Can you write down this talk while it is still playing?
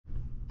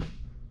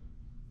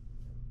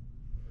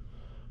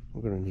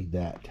We're gonna need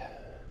that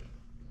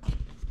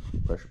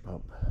pressure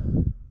pump.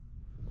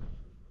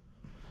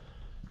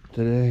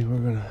 Today we're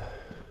gonna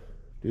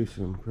do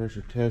some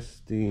pressure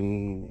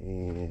testing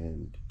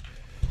and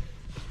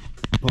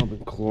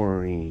pumping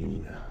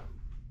chlorine.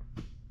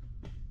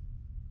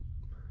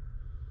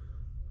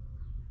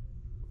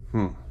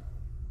 I'd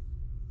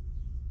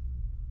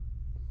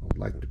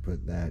like to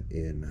put that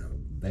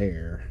in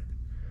there.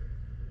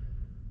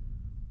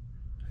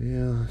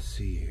 Yeah, let's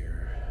see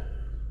here.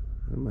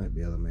 I might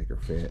be able to make her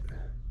fit.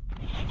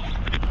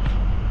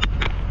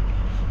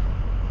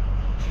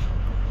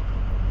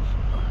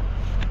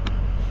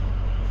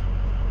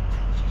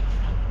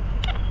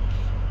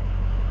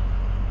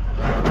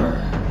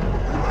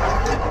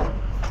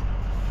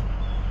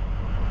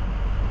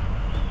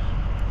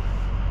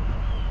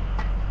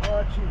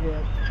 What you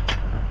hit?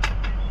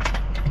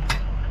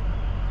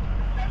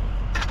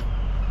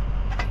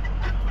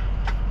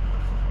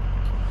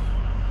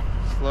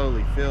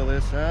 Slowly fill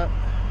this up.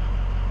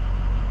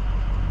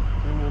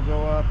 Then we'll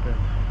go up and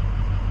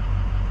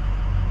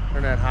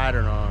turn that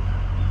hydrant on.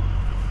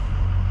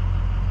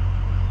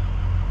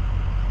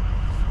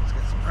 Let's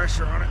get some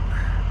pressure on it.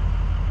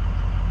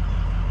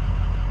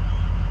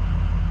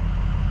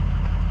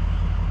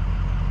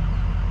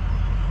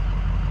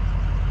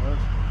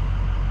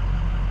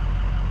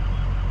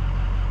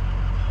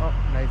 Oh,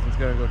 Nathan's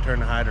gonna go turn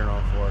the hydrant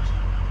on for us.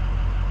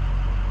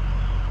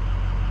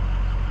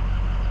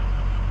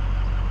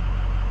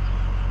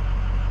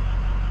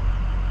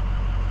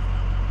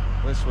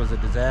 This was a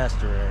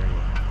disaster area,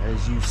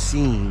 as you've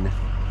seen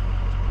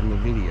in the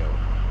video.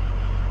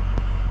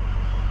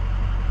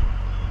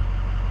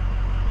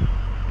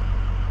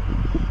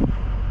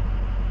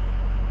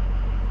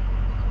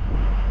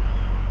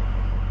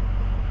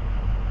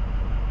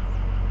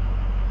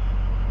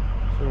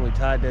 So when we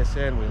tied this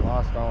in, we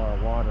lost all our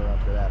water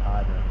up to that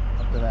hydrant,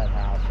 up to that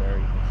house there,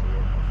 you can see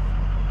it.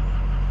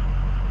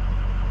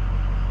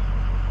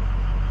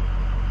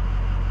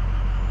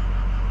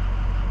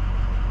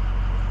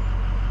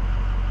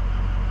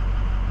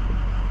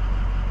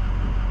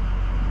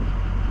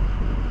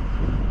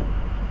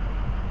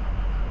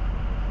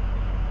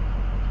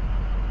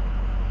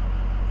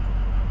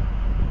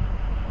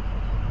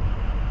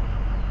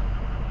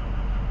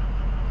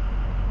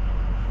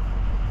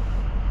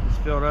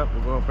 Filled up,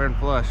 we'll go up there and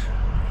flush.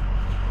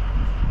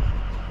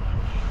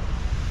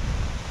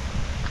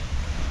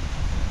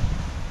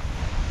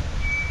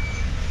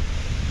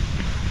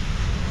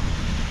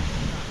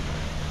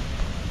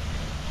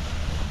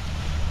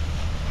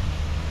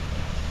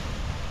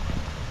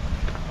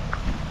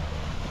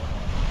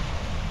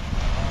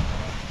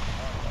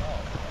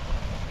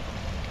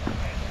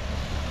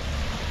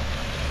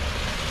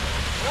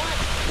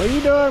 What are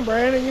you doing,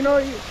 Brandon? You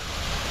know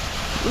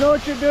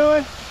what you're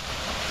doing?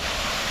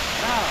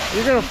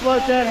 You're gonna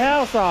float that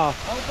house off.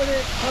 Open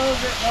it,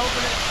 close it,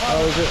 open it,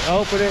 close it.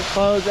 Open it,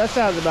 close. That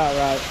sounds about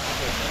right.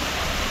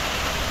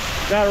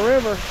 Got a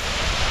river.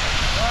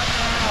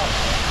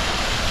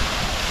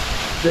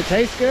 Does it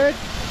taste good?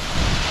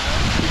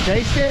 You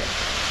taste it?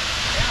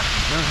 Yeah.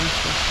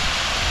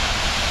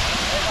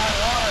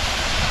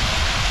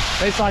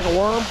 Tastes like a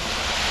worm?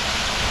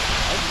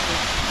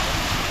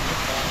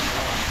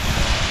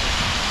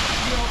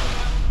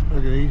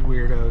 Look at these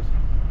weirdos.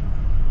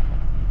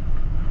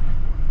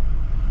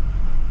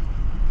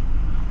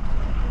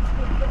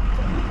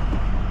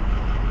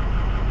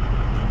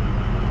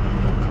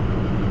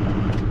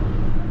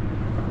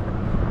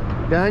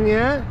 Done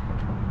yet?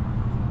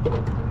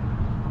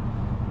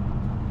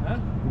 Huh?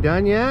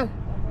 Done yet?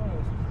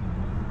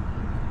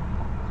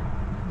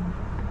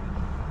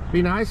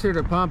 Be nicer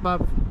to pump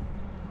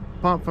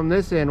from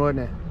this end,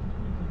 wouldn't it?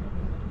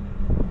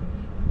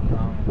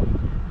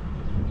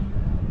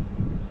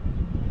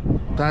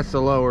 That's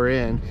the lower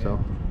end, so.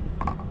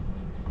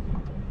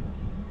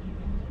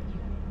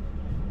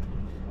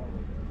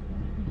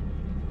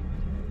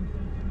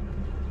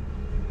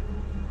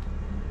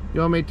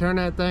 You want me to turn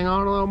that thing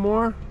on a little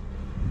more?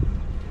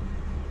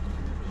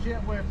 Shit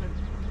whipping.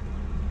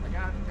 I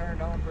got it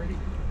turned on pretty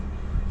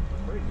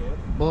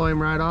good. Blow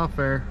him right off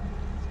there.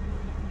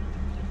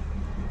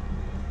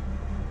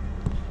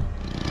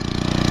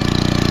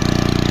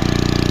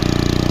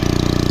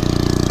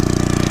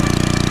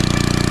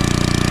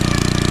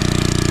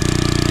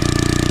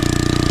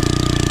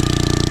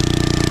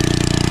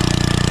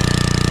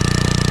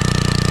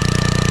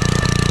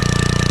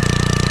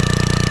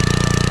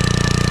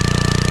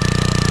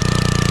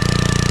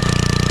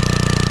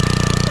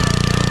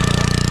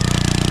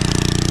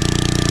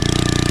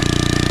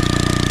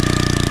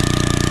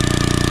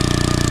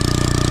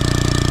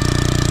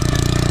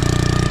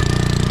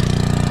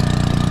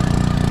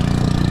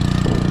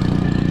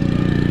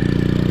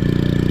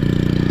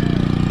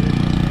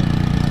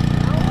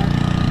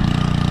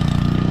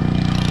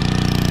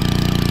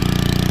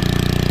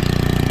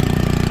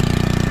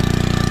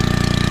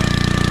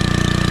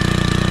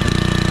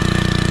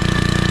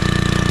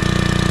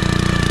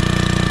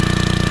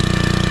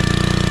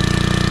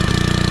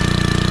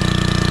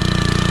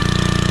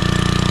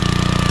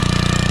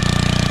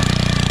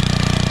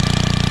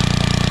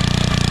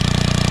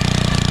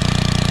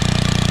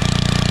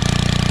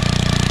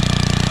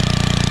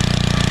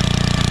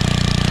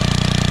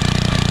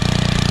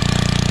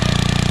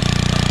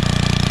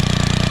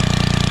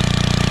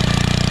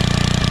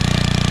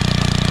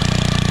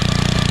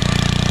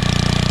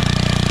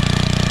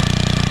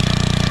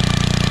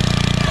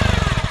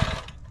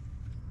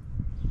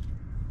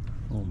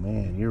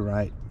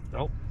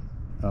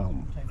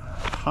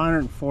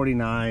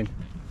 149.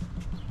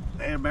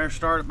 Man, better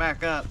start it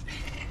back up.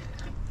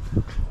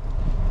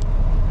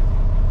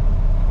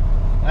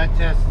 That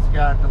test has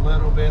got a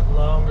little bit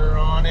longer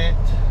on it.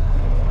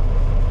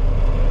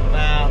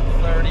 About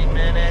 30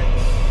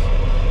 minutes.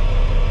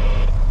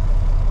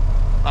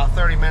 About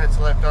 30 minutes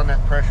left on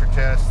that pressure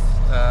test.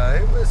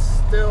 It was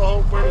still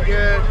holding pretty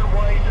good.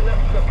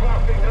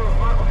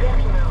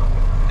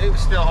 It was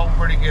still holding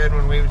pretty good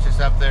when we was just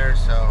up there,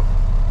 so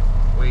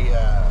we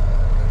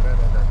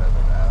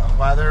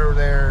while they're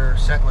there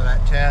setting with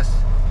that test,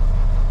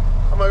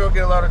 I'm gonna go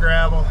get a load of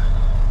gravel.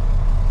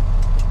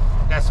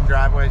 Got some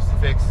driveways to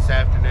fix this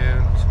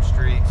afternoon, some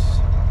streets,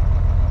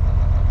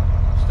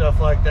 stuff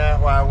like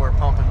that while we're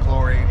pumping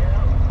chlorine.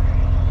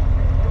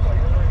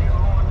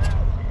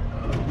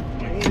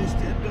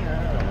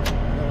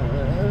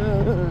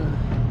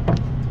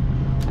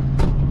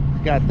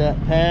 Got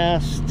that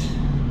passed.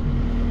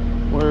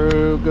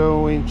 We're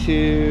going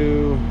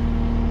to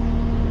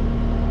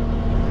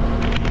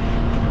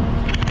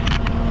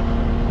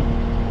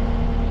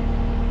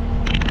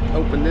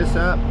open this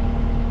up.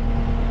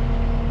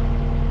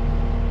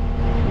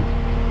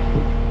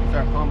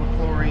 Start pumping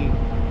chlorine.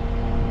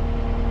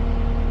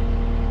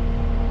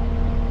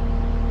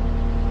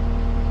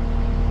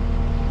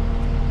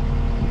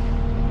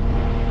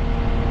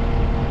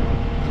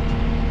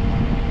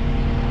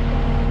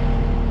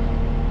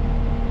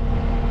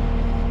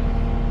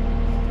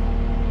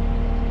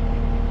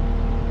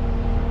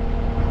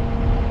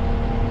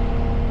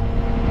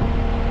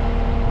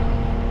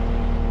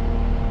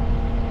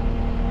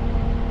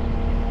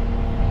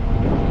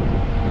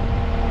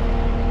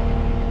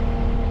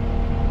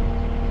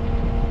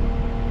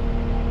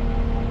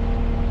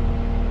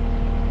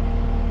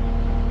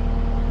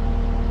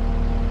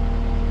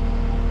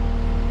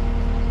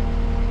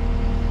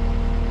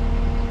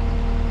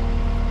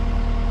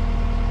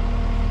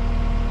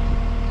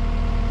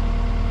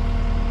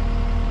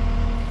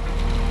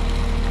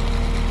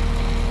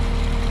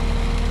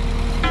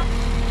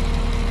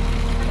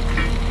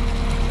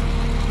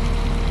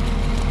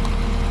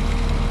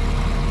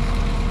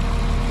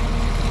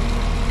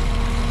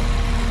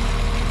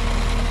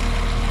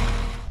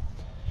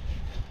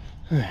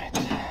 Alright,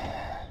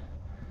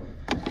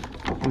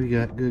 we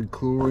got good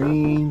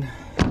chlorine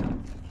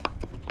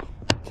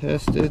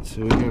tested,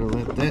 so we gotta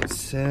let that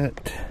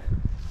set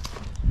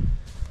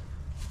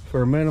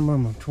for a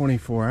minimum of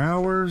 24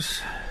 hours,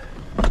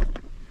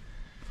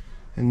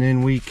 and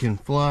then we can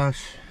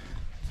flush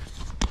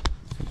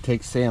and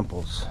take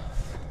samples,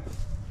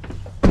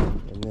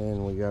 and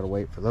then we gotta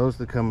wait for those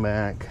to come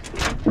back.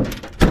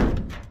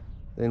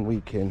 Then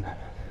we can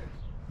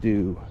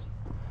do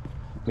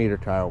meter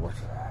tiles.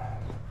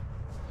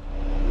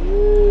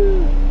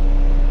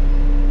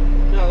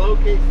 Got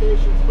locate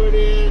stations put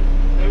in,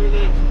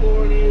 everything's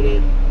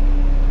chlorinated.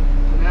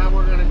 So now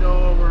we're going to go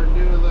over and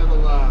do a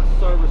little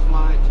service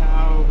line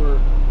tie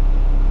over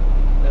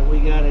that we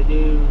got to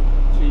do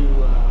to,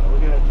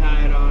 we got to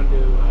tie it on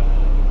to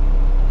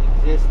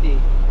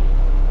existing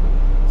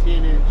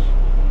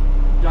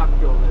 10-inch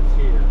ductile that's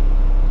here.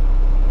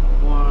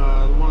 One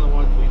of the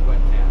ones we wet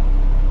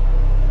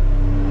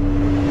tapped.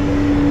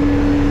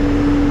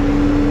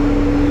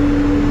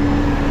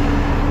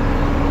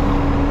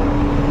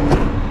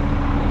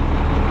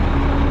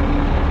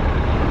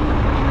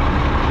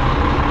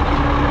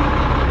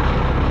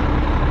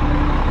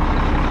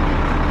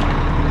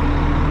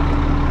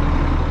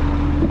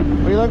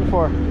 What are you looking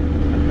for?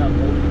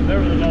 There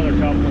was another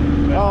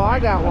couple. Oh, I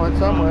got one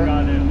somewhere.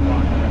 Got in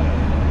front.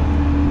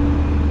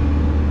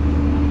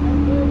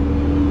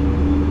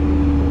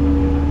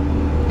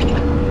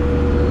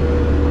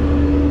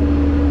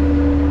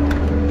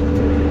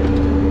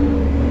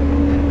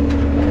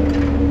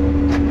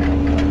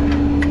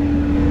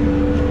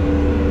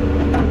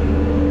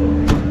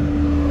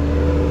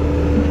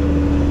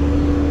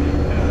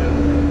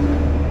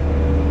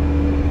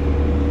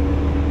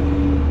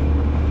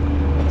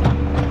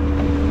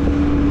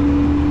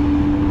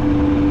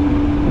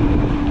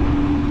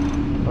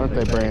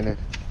 Brandon.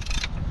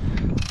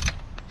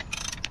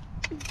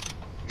 You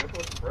gotta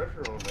put some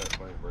pressure on that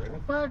thing,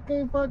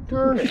 Brandon. Fuck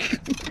turn it.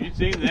 Have you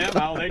seen them?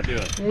 How they do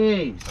it?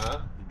 Jeez.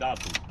 Huh?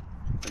 Dotson.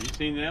 Have you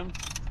seen them?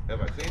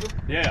 Have I seen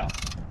them? Yeah.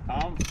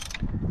 Tom?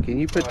 Can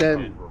you put I've that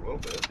seen them for a little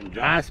bit. And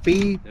high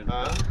speed?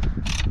 Huh?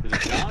 Is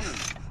it John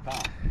or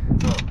Tom?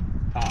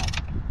 No. Tom.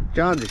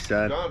 John's his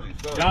son. John's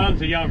his son. John's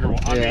the younger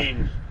one. I Yeah.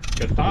 mean,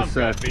 because Tom's His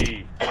son. got to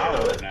be how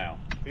old now?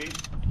 He's,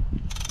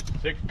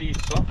 60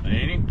 something,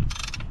 ain't he?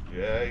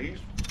 yeah, he's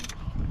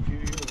a few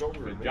years older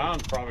than me.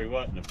 John's probably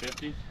what, in the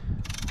 50s?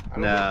 I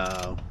don't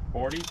know. No.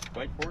 40s?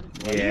 Late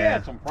 40s? Well, he Yeah.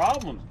 had some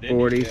problems, didn't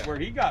 40s. he? Where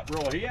he got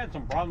he had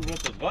some problems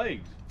with his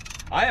legs.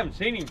 I haven't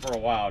seen him for a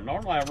while.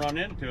 Normally I run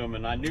into him,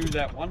 and I knew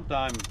that one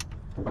time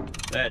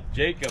that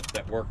Jacob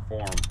that worked for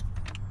him,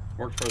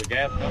 works for the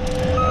gas company.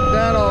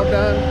 That all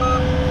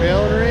done.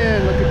 Filled